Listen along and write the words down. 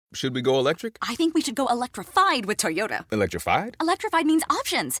Should we go electric? I think we should go electrified with Toyota. Electrified? Electrified means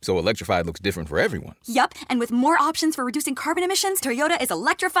options. So electrified looks different for everyone. Yup, and with more options for reducing carbon emissions, Toyota is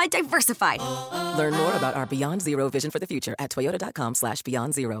electrified diversified. Learn more about our Beyond Zero vision for the future at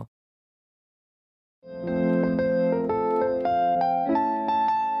toyota.com/Beyond Zero.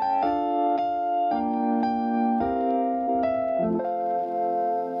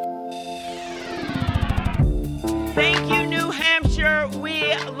 Thank you, New Hampshire.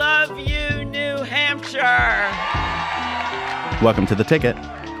 We love you, New Hampshire. Welcome to The Ticket.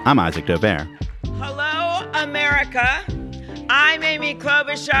 I'm Isaac Dover. Hello, America. I'm Amy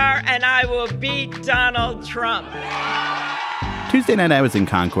Klobuchar, and I will beat Donald Trump. Tuesday night, I was in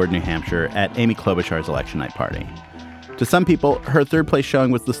Concord, New Hampshire, at Amy Klobuchar's election night party. To some people, her third-place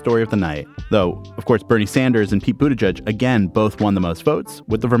showing was the story of the night, though, of course, Bernie Sanders and Pete Buttigieg again both won the most votes,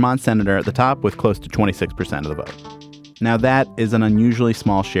 with the Vermont senator at the top with close to 26% of the vote. Now, that is an unusually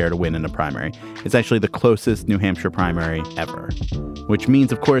small share to win in a primary. It's actually the closest New Hampshire primary ever, which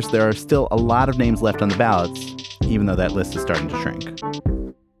means, of course, there are still a lot of names left on the ballots, even though that list is starting to shrink.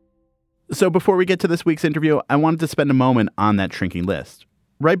 So before we get to this week's interview, I wanted to spend a moment on that shrinking list.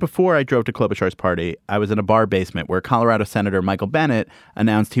 Right before I drove to Klobuchar's party, I was in a bar basement where Colorado Senator Michael Bennet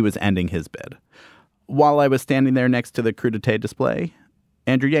announced he was ending his bid. While I was standing there next to the crudité display,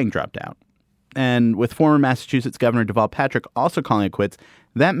 Andrew Yang dropped out. And with former Massachusetts Governor Deval Patrick also calling it quits,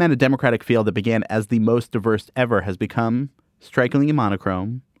 that meant a Democratic field that began as the most diverse ever has become strikingly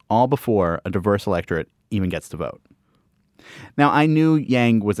monochrome, all before a diverse electorate even gets to vote. Now, I knew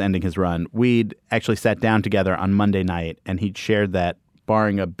Yang was ending his run. We'd actually sat down together on Monday night, and he'd shared that,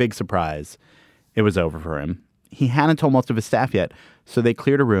 barring a big surprise, it was over for him. He hadn't told most of his staff yet, so they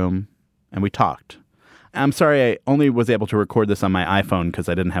cleared a room, and we talked. I'm sorry I only was able to record this on my iPhone because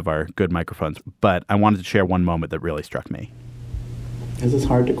I didn't have our good microphones, but I wanted to share one moment that really struck me. Is this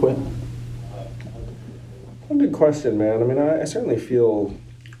hard to quit? A good question, man. I mean, I certainly feel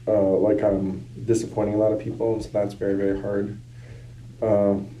like I'm disappointing a lot of people, and so that's very, very hard.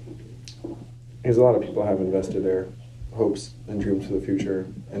 Because a lot of people have invested their hopes and dreams for the future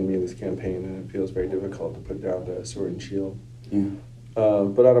in me in this campaign, and it feels very difficult to put down the sword and shield. Yeah.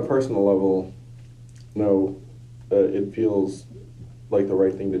 But on a personal level, no, it feels like the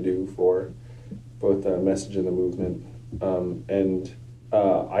right thing to do for both the message and the movement. And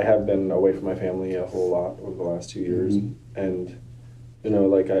I have been away from my family a whole lot over the last 2 years, and you know,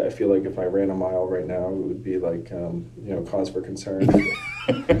 like I feel like if I ran a mile right now, it would be like cause for concern.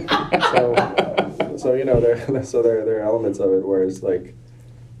 So you know, there are elements of it where it's like,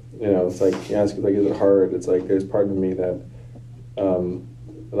 you know, it's like you ask, like, is it hard? It's like there's part of me that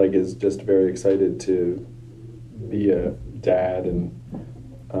like is just very excited to be a dad and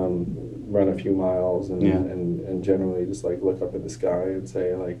run a few miles and generally just like look up at the sky and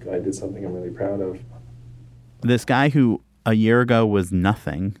say, like, I did something I'm really proud of. This guy who a year ago was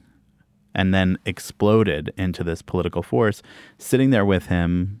nothing and then exploded into this political force, sitting there with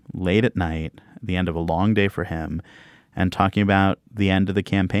him late at night, the end of a long day for him, and talking about the end of the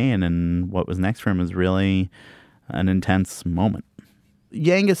campaign and what was next for him was really an intense moment.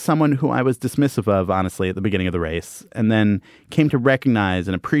 Yang is someone who I was dismissive of, honestly, at the beginning of the race, and then came to recognize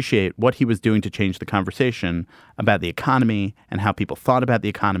and appreciate what he was doing to change the conversation about the economy and how people thought about the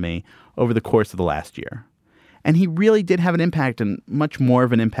economy over the course of the last year. And he really did have an impact, and much more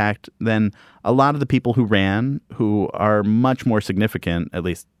of an impact than a lot of the people who ran, who are much more significant, at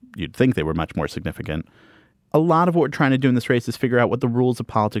least you'd think they were much more significant. A lot of what we're trying to do in this race is figure out what the rules of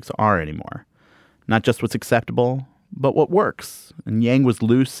politics are anymore. Not just what's acceptable, but what works. And Yang was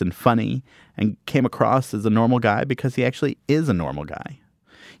loose and funny and came across as a normal guy because he actually is a normal guy.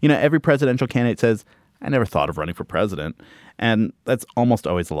 You know, every presidential candidate says, I never thought of running for president. And that's almost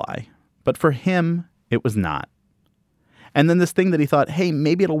always a lie. But for him, it was not. And then this thing that he thought, hey,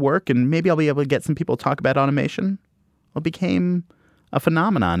 maybe it'll work and maybe I'll be able to get some people to talk about automation, well, became a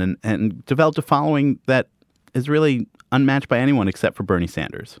phenomenon and developed a following that is really unmatched by anyone except for Bernie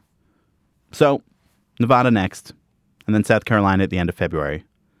Sanders. So, Nevada next, and then South Carolina at the end of February.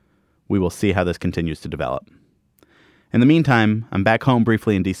 We will see how this continues to develop. In the meantime, I'm back home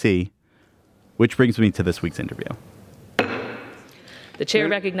briefly in D.C., which brings me to this week's interview. The chair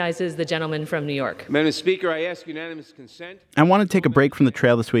recognizes the gentleman from New York. Madam Speaker, I ask unanimous consent. I want to take a break from the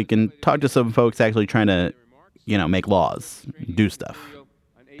trail this week and talk to some folks actually trying to, make laws, do stuff.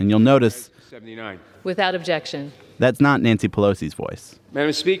 And you'll notice, without objection, that's not Nancy Pelosi's voice.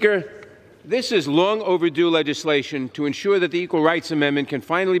 Madam Speaker, this is long overdue legislation to ensure that the Equal Rights Amendment can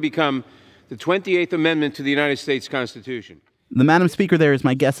finally become the 28th Amendment to the United States Constitution. The Madam Speaker there is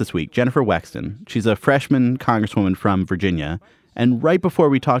my guest this week, Jennifer Wexton. She's a freshman congresswoman from Virginia, And right before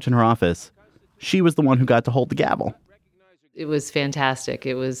we talked in her office, she was the one who got to hold the gavel. It was fantastic.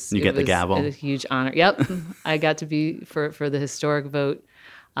 You get the gavel? A huge honor. Yep. I got to be for the historic vote.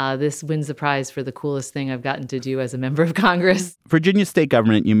 This wins the prize for the coolest thing I've gotten to do as a member of Congress. Virginia's state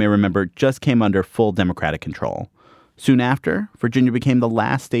government, you may remember, just came under full Democratic control. Soon after, Virginia became the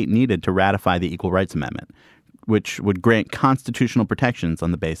last state needed to ratify the Equal Rights Amendment, which would grant constitutional protections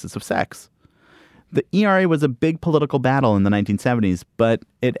on the basis of sex. The ERA was a big political battle in the 1970s, but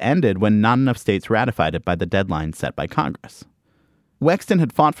it ended when not enough states ratified it by the deadline set by Congress. Wexton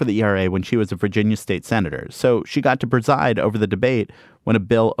had fought for the ERA when she was a Virginia state senator, so she got to preside over the debate when a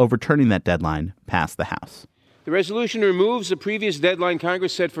bill overturning that deadline passed the House. The resolution removes the previous deadline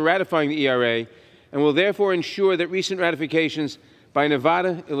Congress set for ratifying the ERA and will therefore ensure that recent ratifications by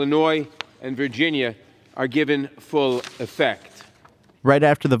Nevada, Illinois, and Virginia are given full effect. Right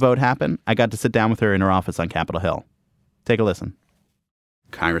after the vote happened, I got to sit down with her in her office on Capitol Hill. Take a listen.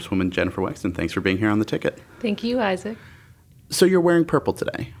 Congresswoman Jennifer Wexton, thanks for being here on The Ticket. Thank you, Isaac. So you're wearing purple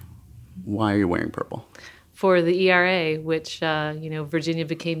today. Why are you wearing purple? For the ERA, which, Virginia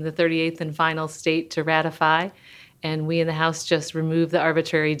became the 38th and final state to ratify, and we in the House just removed the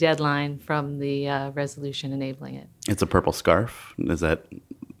arbitrary deadline from the resolution enabling it. It's a purple scarf. Is that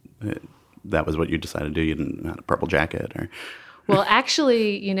was what you decided to do? You didn't have a purple jacket, or? Well,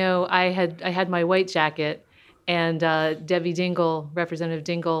 actually, I had my white jacket, and Debbie Dingell, Representative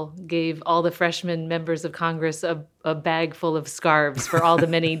Dingell, gave all the freshman members of Congress a bag full of scarves for all the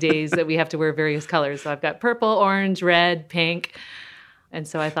many days that we have to wear various colors. So I've got purple, orange, red, pink, and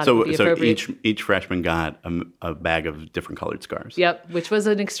so I thought it would be appropriate. So each freshman got a bag of different colored scarves. Yep, which was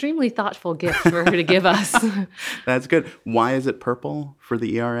an extremely thoughtful gift for her to give us. That's good. Why is it purple for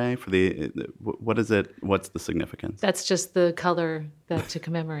the ERA? What is it? What's the significance? That's just the color to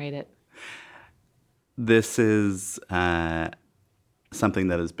commemorate it. This is something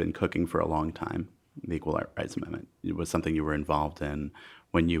that has been cooking for a long time, the Equal Rights Amendment. It was something you were involved in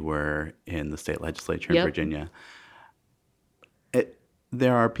when you were in the state legislature in Virginia.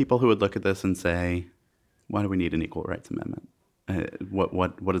 There are people who would look at this and say, why do we need an Equal Rights Amendment?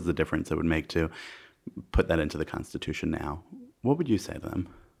 What is the difference it would make to put that into the Constitution now? What would you say to them?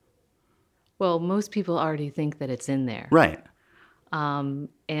 Well, most people already think that it's in there. Right. And,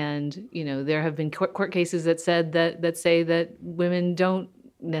 there have been court cases that say that women don't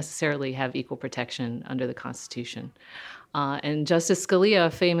necessarily have equal protection under the Constitution. And Justice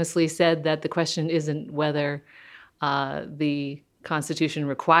Scalia famously said that the question isn't whether the Constitution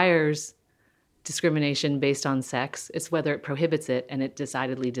requires discrimination based on sex, it's whether it prohibits it, and it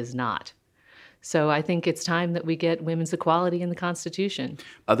decidedly does not. So I think it's time that we get women's equality in the Constitution.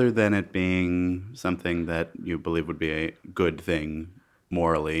 Other than it being something that you believe would be a good thing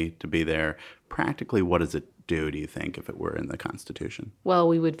morally to be there, practically what does it do you think, if it were in the Constitution? Well,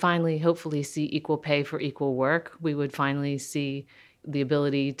 we would finally, hopefully, see equal pay for equal work. We would finally see the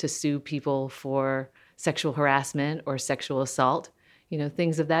ability to sue people for sexual harassment or sexual assault,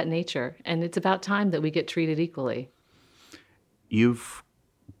 things of that nature. And it's about time that we get treated equally. You've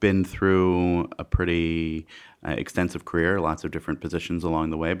been through a pretty extensive career, lots of different positions along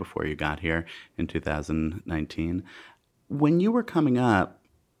the way before you got here in 2019. When you were coming up,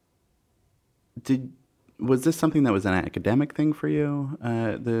 was this something that was an academic thing for you,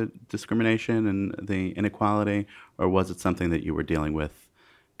 the discrimination and the inequality, or was it something that you were dealing with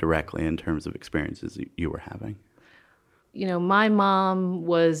directly in terms of experiences you were having? My mom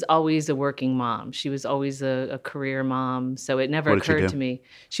was always a working mom. She was always a career mom, so it never occurred to me.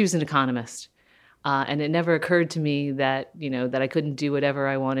 She was an economist, and it never occurred to me that, that I couldn't do whatever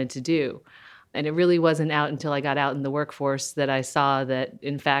I wanted to do. And it really wasn't out until I got out in the workforce that I saw that,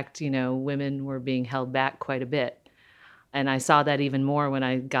 in fact, women were being held back quite a bit. And I saw that even more when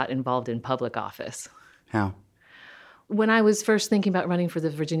I got involved in public office. How? When I was first thinking about running for the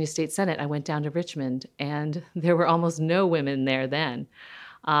Virginia State Senate, I went down to Richmond, and there were almost no women there then.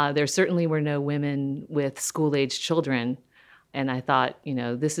 There certainly were no women with school-aged children. And I thought,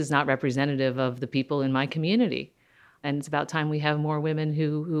 this is not representative of the people in my community. And it's about time we have more women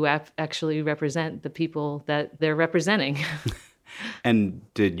who actually represent the people that they're representing. And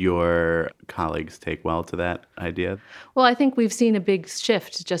did your colleagues take well to that idea? Well, I think we've seen a big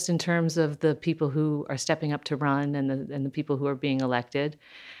shift just in terms of the people who are stepping up to run and the people who are being elected.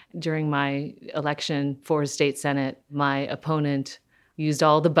 During my election for state senate, my opponent used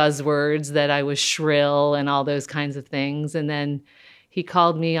all the buzzwords that I was shrill and all those kinds of things. And then he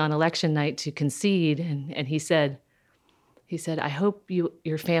called me on election night to concede, and he said, I hope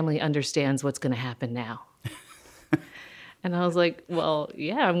your family understands what's going to happen now. And I was like, well,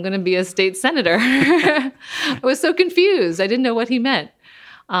 yeah, I'm going to be a state senator. I was so confused. I didn't know what he meant.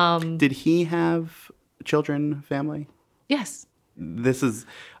 Did he have children, family? Yes. This is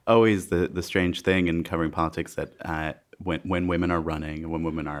always the strange thing in covering politics, that when women are running and when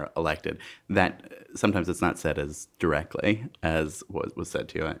women are elected, that sometimes it's not said as directly as was said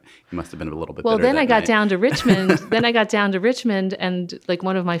to you. You must have been a little bit. Well, bitter then that I got night. down to Richmond. Then I got down to Richmond, and like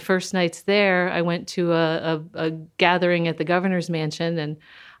one of my first nights there, I went to a gathering at the governor's mansion, and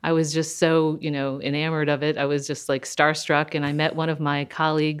I was just so enamored of it. I was just like starstruck, and I met one of my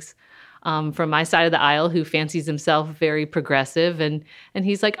colleagues from my side of the aisle who fancies himself very progressive, and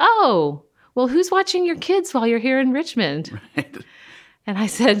he's like, "Oh, well, who's watching your kids while you're here in Richmond?" Right. And I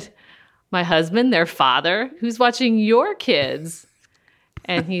said, "My husband, their father. Who's watching your kids?"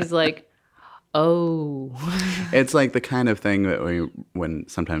 And he's like, "Oh." It's like the kind of thing that when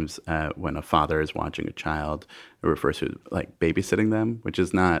sometimes when a father is watching a child, it refers to like babysitting them, which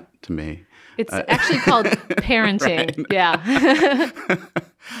is not to me. It's actually called parenting. Right. Yeah.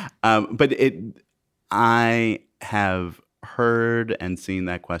 But I have heard and seen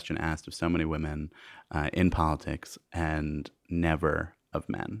that question asked of so many women in politics, and never of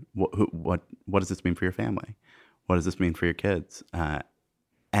men. What does this mean for your family? What does this mean for your kids?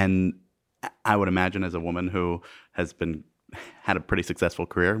 And I would imagine, as a woman who has had a pretty successful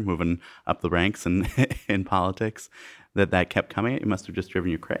career moving up the ranks and in politics, that kept coming. It must have just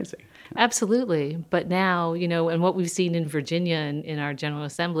driven you crazy. Absolutely. But now, and what we've seen in Virginia and in our General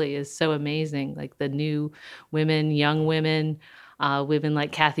Assembly is so amazing. Like the new women, young women, women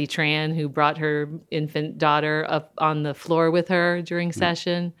like Kathy Tran, who brought her infant daughter up on the floor with her during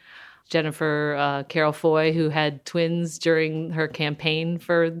session. Jennifer Carol Foy, who had twins during her campaign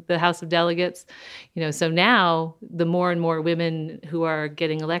for the House of Delegates. So now the more and more women who are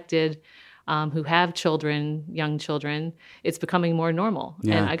getting elected, who have children, young children, it's becoming more normal.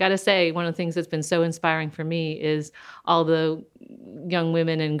 Yeah. And I got to say, one of the things that's been so inspiring for me is all the young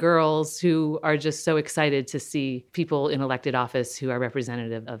women and girls who are just so excited to see people in elected office who are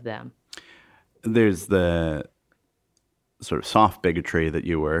representative of them. There's the sort of soft bigotry that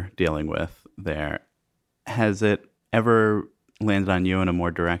you were dealing with there. Has it ever landed on you in a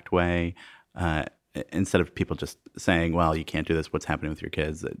more direct way? Instead of people just saying, well, you can't do this, what's happening with your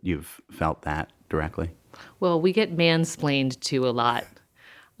kids, that you've felt that directly? Well, we get mansplained to a lot.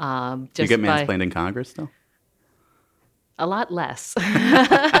 You get mansplained in Congress still? A lot less.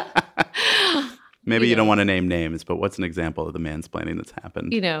 Maybe you don't want to name names, but what's an example of the mansplaining that's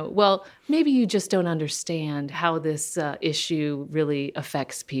happened? Well, maybe you just don't understand how this issue really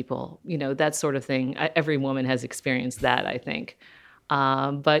affects people. That sort of thing. Every woman has experienced that, I think.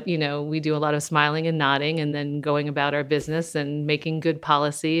 But, we do a lot of smiling and nodding and then going about our business and making good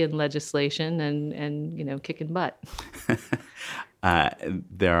policy and legislation and kicking butt.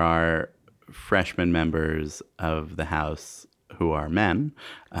 There are freshman members of the House who are men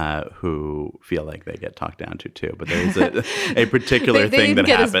who feel like they get talked down to too. But there's a particular thing that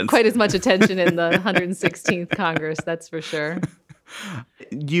happens. They didn't get quite as much attention in the 116th Congress, that's for sure.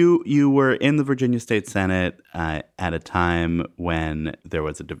 You were in the Virginia State Senate at a time when there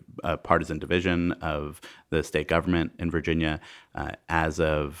was a partisan division of the state government in Virginia. As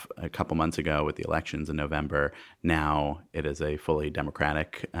of a couple months ago with the elections in November, now it is a fully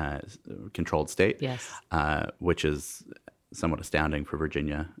Democratic controlled state, yes. Which is somewhat astounding for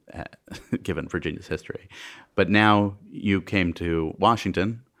Virginia, given Virginia's history. But now you came to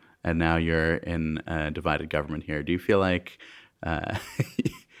Washington, and now you're in a divided government here. Do you feel like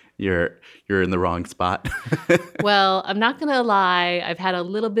you're in the wrong spot? Well, I'm not going to lie. I've had a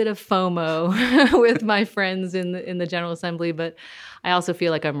little bit of FOMO with my friends in the General Assembly, but I also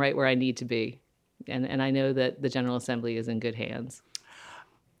feel like I'm right where I need to be. And I know that the General Assembly is in good hands.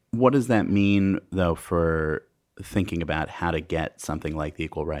 What does that mean, though, for thinking about how to get something like the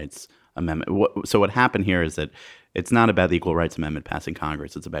Equal Rights Amendment? So what happened here is that it's not about the Equal Rights Amendment passing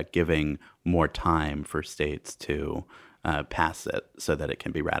Congress. It's about giving more time for states to pass it so that it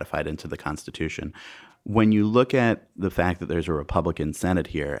can be ratified into the Constitution. When you look at the fact that there's a Republican Senate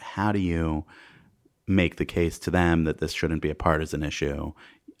here, how do you make the case to them that this shouldn't be a partisan issue,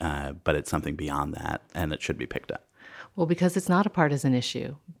 but it's something beyond that and it should be picked up? Well, because it's not a partisan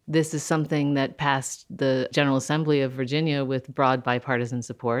issue. This is something that passed the General Assembly of Virginia with broad bipartisan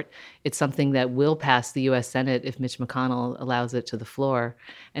support. It's something that will pass the U.S. Senate if Mitch McConnell allows it to the floor.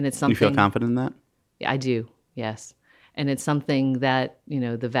 And it's something. You feel confident in that? I do, yes. And it's something that,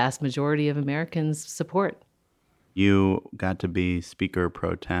 the vast majority of Americans support. You got to be Speaker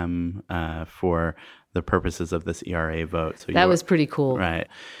pro tem for the purposes of this ERA vote. So that was pretty cool. Right.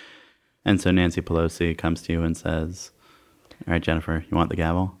 And so Nancy Pelosi comes to you and says, All right, Jennifer, you want the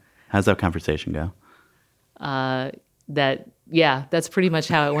gavel? How's that conversation go? That's pretty much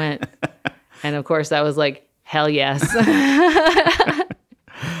how it went. And of course, I was like, hell yes.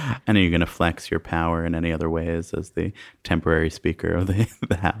 And are you going to flex your power in any other ways as the temporary speaker of the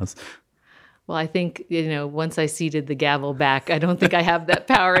House? Well, I think, once I ceded the gavel back, I don't think I have that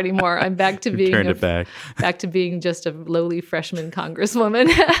power anymore. I'm back to being back to being just a lowly freshman congresswoman.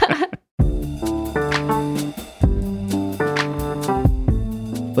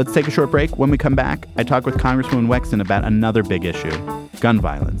 Let's take a short break. When we come back, I talk with Congresswoman Wexton about another big issue, gun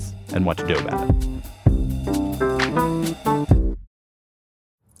violence, and what to do about it.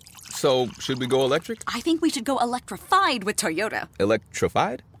 So, should we go electric? I think we should go electrified with Toyota.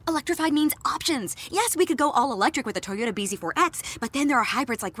 Electrified? Electrified means options. Yes, we could go all electric with the Toyota BZ4X, but then there are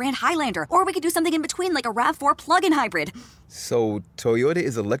hybrids like Grand Highlander, or we could do something in between like a RAV4 plug-in hybrid. So, Toyota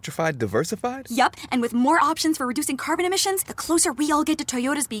is electrified diversified? Yup, and with more options for reducing carbon emissions, the closer we all get to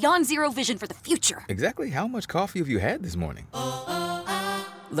Toyota's Beyond Zero vision for the future. Exactly how much coffee have you had this morning?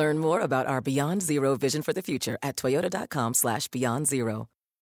 Learn more about our Beyond Zero vision for the future at toyota.com/Beyond Zero.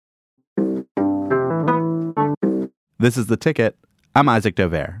 This is The Ticket. I'm Isaac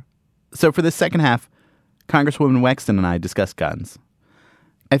Dover. So for the second half, Congresswoman Wexton and I discuss guns.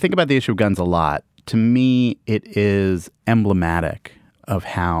 I think about the issue of guns a lot. To me, it is emblematic of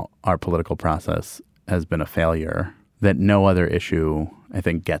how our political process has been a failure that no other issue, I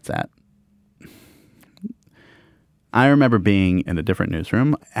think, gets at. I remember being in a different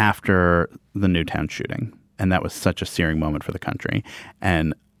newsroom after the Newtown shooting, and that was such a searing moment for the country.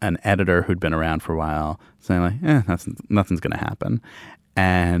 And an editor who'd been around for a while saying like, nothing's going to happen.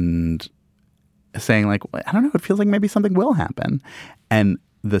 And saying like, I don't know, it feels like maybe something will happen. And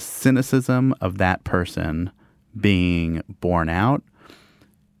the cynicism of that person being borne out,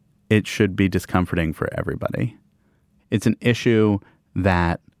 it should be discomforting for everybody. It's an issue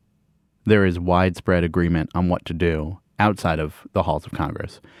that there is widespread agreement on what to do outside of the halls of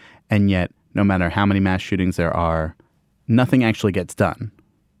Congress. And yet, no matter how many mass shootings there are, nothing actually gets done.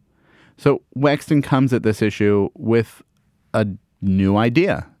 So Wexton comes at this issue with a new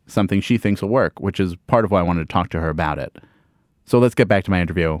idea, something she thinks will work, which is part of why I wanted to talk to her about it. So let's get back to my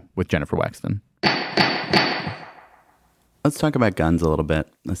interview with Jennifer Wexton. Let's talk about guns a little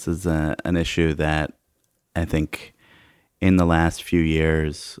bit. This is an issue that I think in the last few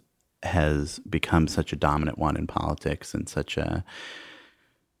years has become such a dominant one in politics and such a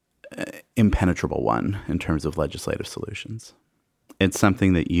impenetrable one in terms of legislative solutions. It's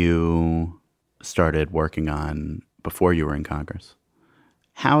something that you started working on before you were in Congress.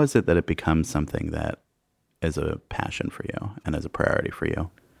 How is it that it becomes something that is a passion for you and is a priority for you?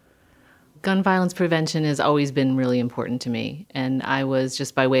 Gun violence prevention has always been really important to me. And I was,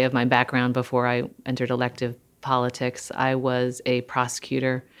 just by way of my background before I entered elective politics, I was a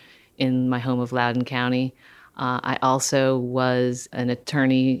prosecutor in my home of Loudoun County. I also was an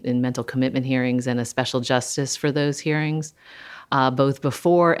attorney in mental commitment hearings and a special justice for those hearings, both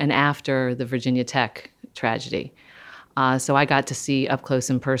before and after the Virginia Tech tragedy. So I got to see up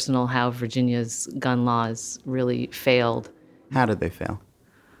close and personal how Virginia's gun laws really failed. How did they fail?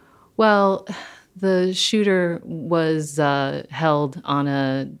 Well, the shooter was held on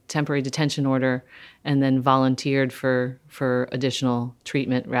a temporary detention order and then volunteered for additional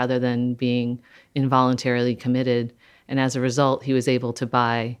treatment rather than being involuntarily committed. And as a result, he was able to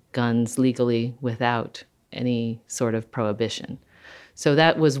buy guns legally without any sort of prohibition. So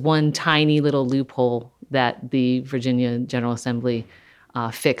that was one tiny little loophole that the Virginia General Assembly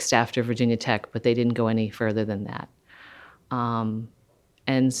fixed after Virginia Tech, but they didn't go any further than that.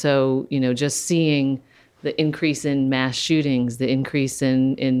 And so, just seeing the increase in mass shootings, the increase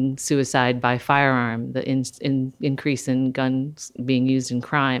in suicide by firearm, the increase in guns being used in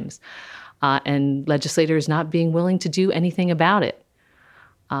crimes, and legislators not being willing to do anything about it.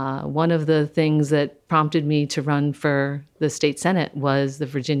 One of the things that prompted me to run for the state Senate was the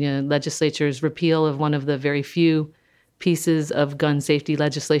Virginia legislature's repeal of one of the very few pieces of gun safety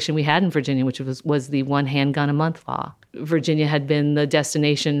legislation we had in Virginia, which was the one handgun a month law. Virginia had been the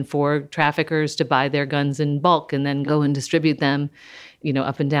destination for traffickers to buy their guns in bulk and then go and distribute them,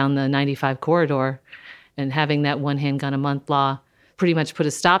 up and down the 95 corridor. And having that one handgun a month law pretty much put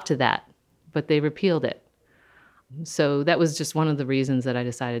a stop to that, but they repealed it. So that was just one of the reasons that I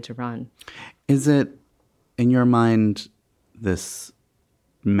decided to run. Is it, in your mind, this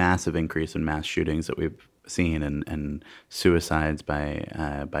massive increase in mass shootings that we've seen and suicides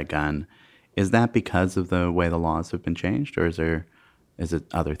by gun, is that because of the way the laws have been changed, or is it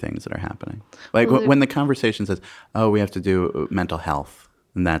other things that are happening? Like when the conversation says, "Oh, we have to do mental health,"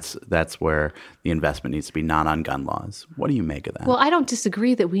 And that's where the investment needs to be, not on gun laws. What do you make of that? Well, I don't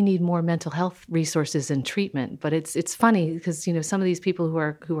disagree that we need more mental health resources and treatment, but it's funny because some of these people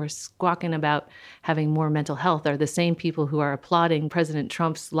who are squawking about having more mental health are the same people who are applauding President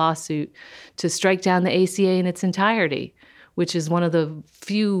Trump's lawsuit to strike down the ACA in its entirety, which is one of the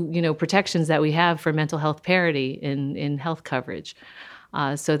few protections that we have for mental health parity in health coverage.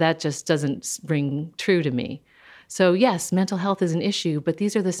 So that just doesn't ring true to me. So yes, mental health is an issue, but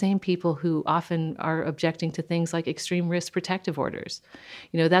these are the same people who often are objecting to things like extreme risk protective orders.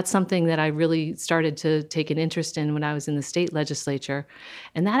 That's something that I really started to take an interest in when I was in the state legislature.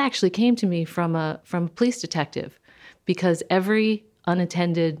 And that actually came to me from a police detective, because every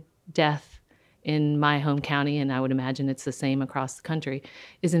unattended death in my home county, and I would imagine it's the same across the country,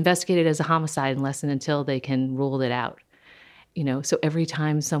 is investigated as a homicide unless and until they can rule it out. So every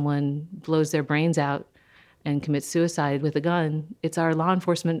time someone blows their brains out and commits suicide with a gun, it's our law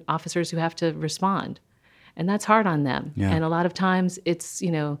enforcement officers who have to respond. And that's hard on them. Yeah. And a lot of times it's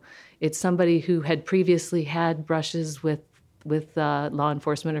somebody who had previously had brushes with law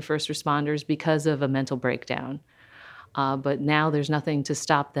enforcement or first responders because of a mental breakdown. But now there's nothing to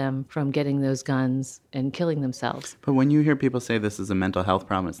stop them from getting those guns and killing themselves. But when you hear people say this is a mental health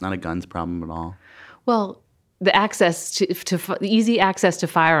problem, it's not a guns problem at all. Well, the access the easy access to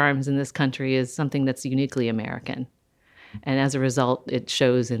firearms in this country is something that's uniquely American. And as a result, it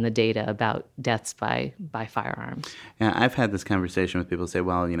shows in the data about deaths by firearms. Yeah, I've had this conversation with people say,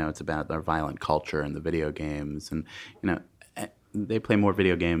 well, it's about our violent culture and the video games. And, they play more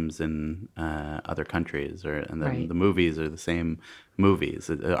video games in other countries, and then the movies are the same movies.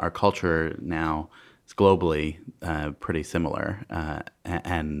 Our culture now is globally pretty similar.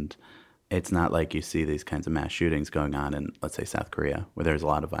 And it's not like you see these kinds of mass shootings going on in, let's say, South Korea, where there's a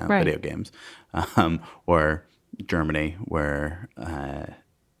lot of violent video games, or Germany, where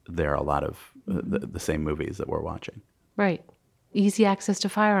there are a lot of the same movies that we're watching. Right. Easy access to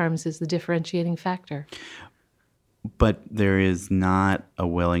firearms is the differentiating factor. But there is not a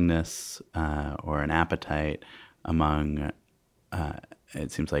willingness or an appetite among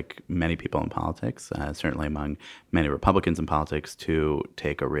it seems like many people in politics, certainly among many Republicans in politics, to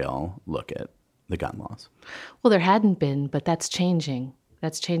take a real look at the gun laws. Well, there hadn't been, but that's changing.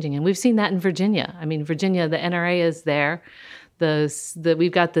 That's changing. And we've seen that in Virginia. I mean, Virginia, the NRA is there.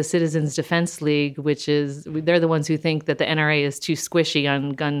 We've got the Citizens Defense League, they're the ones who think that the NRA is too squishy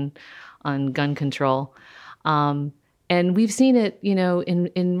on gun control. And we've seen it,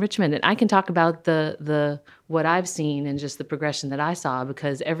 in Richmond. And I can talk about the what I've seen and just the progression that I saw,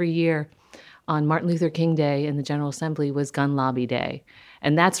 because every year on Martin Luther King Day in the General Assembly was Gun Lobby Day.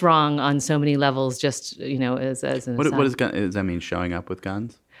 And that's wrong on so many levels, just, as an What does that mean, showing up with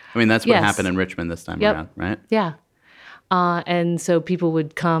guns? I mean, that's what happened in Richmond this time around, right? Yeah. And so people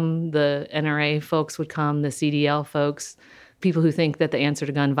would come, the NRA folks would come, the CDL folks, people who think that the answer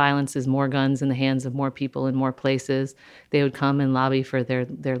to gun violence is more guns in the hands of more people in more places. They would come and lobby for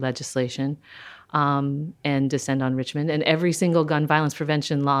their legislation and descend on Richmond. And every single gun violence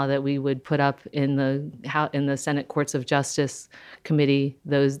prevention law that we would put up in the Senate Courts of Justice Committee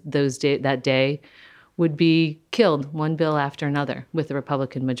that day would be killed, one bill after another, with the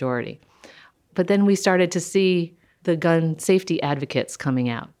Republican majority. But then we started to see the gun safety advocates coming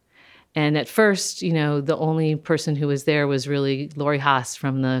out. And at first, the only person who was there was really Lori Haas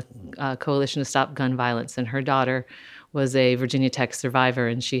from the Coalition to Stop Gun Violence. And her daughter was a Virginia Tech survivor,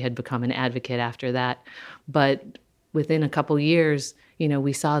 and she had become an advocate after that. But within a couple years,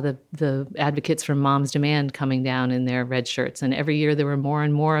 we saw the advocates from Moms Demand coming down in their red shirts. And every year there were more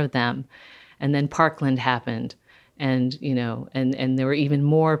and more of them. And then Parkland happened. And, and there were even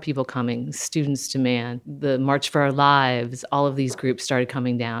more people coming, Students Demand, the March for Our Lives, all of these groups started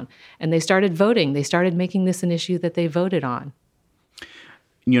coming down. And they started voting. They started making this an issue that they voted on.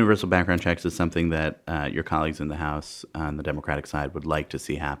 Universal background checks is something that your colleagues in the House on the Democratic side would like to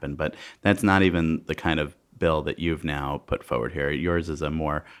see happen. But that's not even the kind of bill that you've now put forward here. Yours is a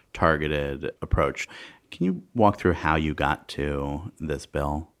more targeted approach. Can you walk through how you got to this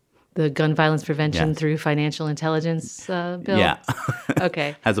bill? The gun violence prevention through financial intelligence bill? Yeah.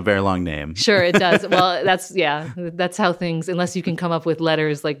 Okay. Has a very long name. Sure, it does. Well, that's how things, unless you can come up with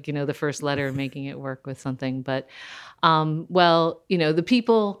letters like, the first letter making it work with something. But, the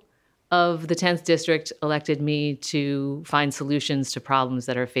people of the 10th District elected me to find solutions to problems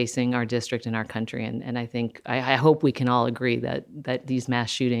that are facing our district and our country. And I think, I hope we can all agree that these mass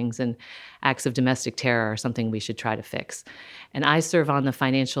shootings and acts of domestic terror are something we should try to fix. And I serve on the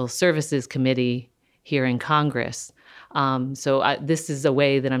Financial Services Committee here in Congress. This is a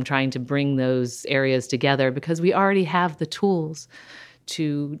way that I'm trying to bring those areas together, because we already have the tools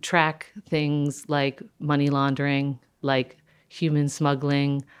to track things like money laundering, like human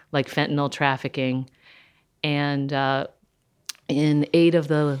smuggling, like fentanyl trafficking. And in 8 of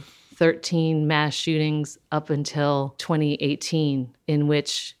the 13 mass shootings up until 2018, in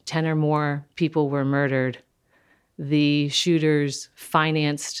which 10 or more people were murdered, the shooters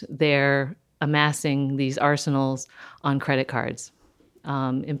financed their amassing these arsenals on credit cards.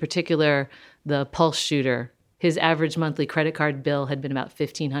 In particular, the Pulse shooter, his average monthly credit card bill had been about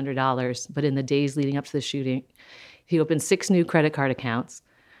 $1,500, but in the days leading up to the shooting, he opened 6 new credit card accounts,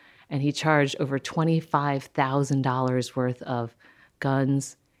 and he charged over $25,000 worth of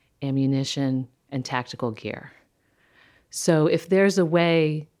guns, ammunition, and tactical gear. So if there's a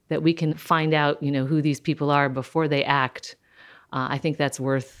way that we can find out, who these people are before they act, I think that's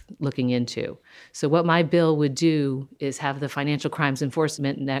worth looking into. So what my bill would do is have the Financial Crimes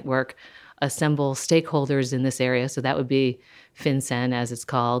Enforcement Network assemble stakeholders in this area. So that would be FinCEN, as it's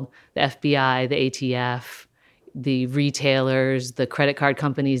called, the FBI, the ATF, the retailers, the credit card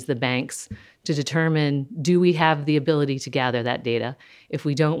companies, the banks, to determine, do we have the ability to gather that data? If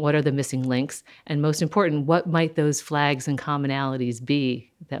we don't, what are the missing links? And most important, what might those flags and commonalities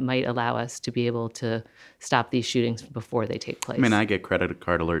be that might allow us to be able to stop these shootings before they take place? I mean, I get credit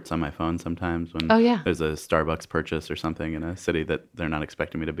card alerts on my phone sometimes when there's a Starbucks purchase or something in a city that they're not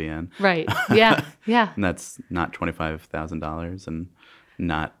expecting me to be in. Right. Yeah. Yeah. And that's not $25,000 and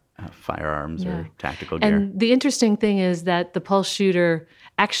not firearms or tactical gear. And the interesting thing is that the Pulse shooter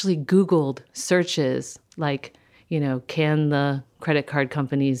actually Googled searches like, can the credit card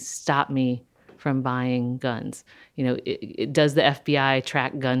companies stop me from buying guns? Does the FBI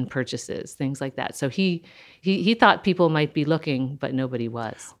track gun purchases? Things like that. So he thought people might be looking, but nobody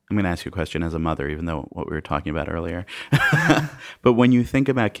was. I'm going to ask you a question as a mother, even though what we were talking about earlier. But when you think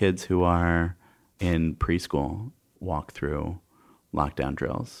about kids who are in preschool, walk through lockdown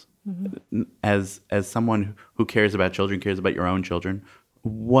drills, mm-hmm. as someone who cares about children, cares about your own children,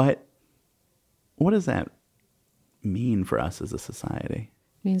 what does that mean for us as a society?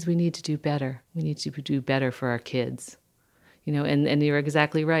 It means we need to do better. We need to do better for our kids. And you're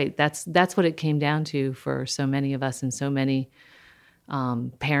exactly right. That's what it came down to for so many of us and so many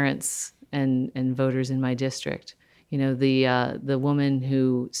parents and voters in my district. The woman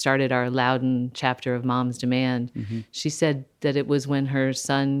who started our Loudoun chapter of Moms Demand, mm-hmm. she said that it was when her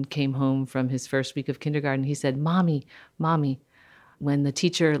son came home from his first week of kindergarten. He said, Mommy, when the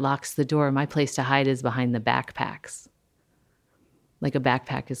teacher locks the door, my place to hide is behind the backpacks. Like a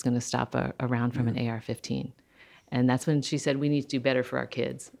backpack is going to stop a round from an AR-15. And that's when she said, we need to do better for our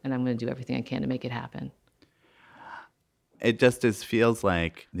kids, and I'm going to do everything I can to make it happen. It just feels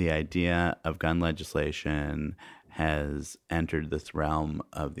like the idea of gun legislation has entered this realm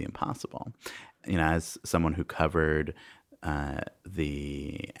of the impossible. As someone who covered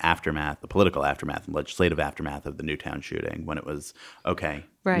the political aftermath and legislative aftermath of the Newtown shooting, when it was,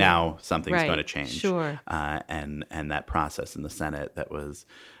 now something's going to change. Sure. And that process in the Senate that was,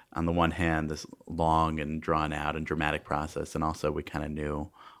 on the one hand, this long and drawn out and dramatic process, and also we kind of knew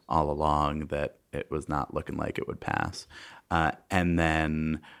all along that it was not looking like it would pass. And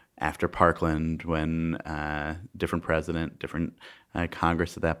then after Parkland, when different president, different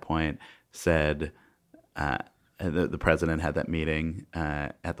Congress at that point said, the president had that meeting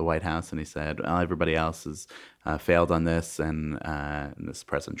at the White House, and he said, well, everybody else has failed on this, and this is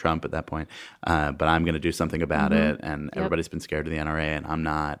President Trump at that point, but I'm going to do something about it, and everybody's been scared of the NRA, and I'm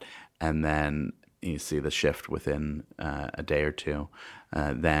not. And then you see the shift within a day or two.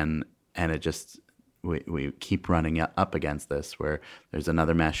 And it just, we keep running up against this, where there's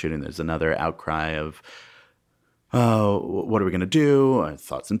another mass shooting, there's another outcry of, oh, what are we going to do?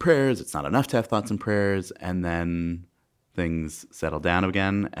 Thoughts and prayers. It's not enough to have thoughts and prayers. And then things settle down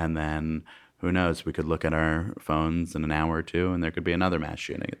again. And then who knows? We could look at our phones in an hour or two, and there could be another mass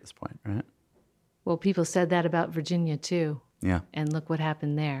shooting at this point, right? Well, people said that about Virginia, too. Yeah. And look what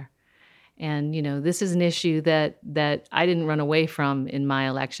happened there. And, this is an issue that I didn't run away from in my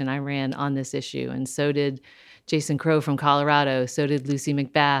election. I ran on this issue. And so did Jason Crow from Colorado. So did Lucy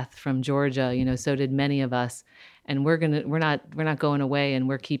McBath from Georgia. So did many of us. And we're not going away, and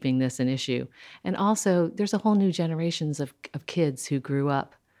we're keeping this an issue. And also, there's a whole new generations of kids who grew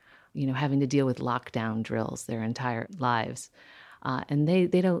up, having to deal with lockdown drills their entire lives, and they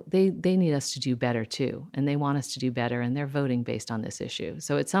need us to do better too, and they want us to do better, and they're voting based on this issue.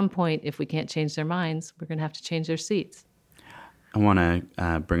 So at some point, if we can't change their minds, we're going to have to change their seats. I want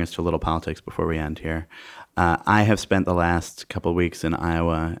to bring us to a little politics before we end here. I have spent the last couple of weeks in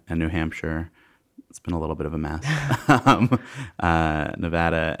Iowa and New Hampshire. It's been a little bit of a mess.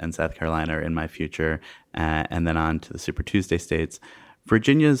 Nevada and South Carolina are in my future, and then on to the Super Tuesday states.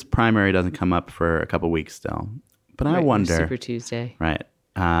 Virginia's primary doesn't come up for a couple weeks still. But I wonder. Super Tuesday. Right.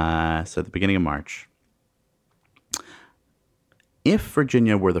 So at the beginning of March. If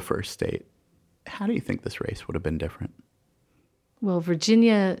Virginia were the first state, how do you think this race would have been different? Well,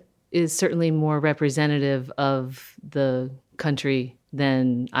 Virginia is certainly more representative of the country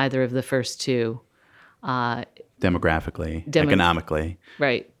than either of the first two. Demographically, economically.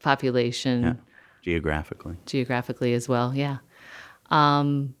 Right. Population. Yeah. Geographically. Geographically as well, yeah.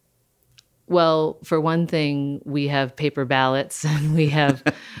 Well, for one thing, we have paper ballots and we have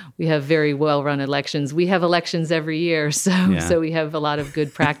very well-run elections. We have elections every year, so we have a lot of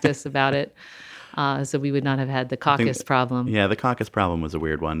good practice about it. So we would not have had the caucus problem. Yeah, the caucus problem was a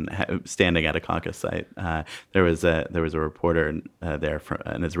weird one. Standing at a caucus site, there was a reporter there,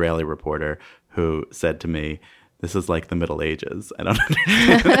 an Israeli reporter, who said to me, "This is like the Middle Ages." I don't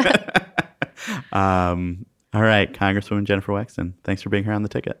understand. All right, Congresswoman Jennifer Wexton, thanks for being here on The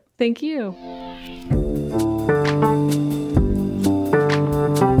Ticket. Thank you.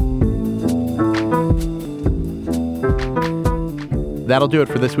 That'll do it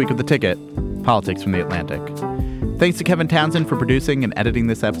for this week of The Ticket, Politics from the Atlantic. Thanks to Kevin Townsend for producing and editing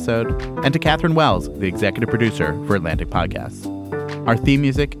this episode, and to Catherine Wells, the executive producer for Atlantic Podcasts. Our theme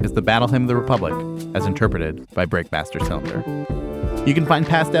music is the Battle Hymn of the Republic, as interpreted by Breakmaster Cylinder. You can find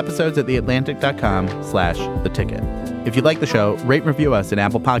past episodes at theatlantic.com/theticket. If you like the show, rate and review us in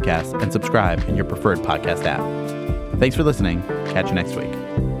Apple Podcasts and subscribe in your preferred podcast app. Thanks for listening. Catch you next week.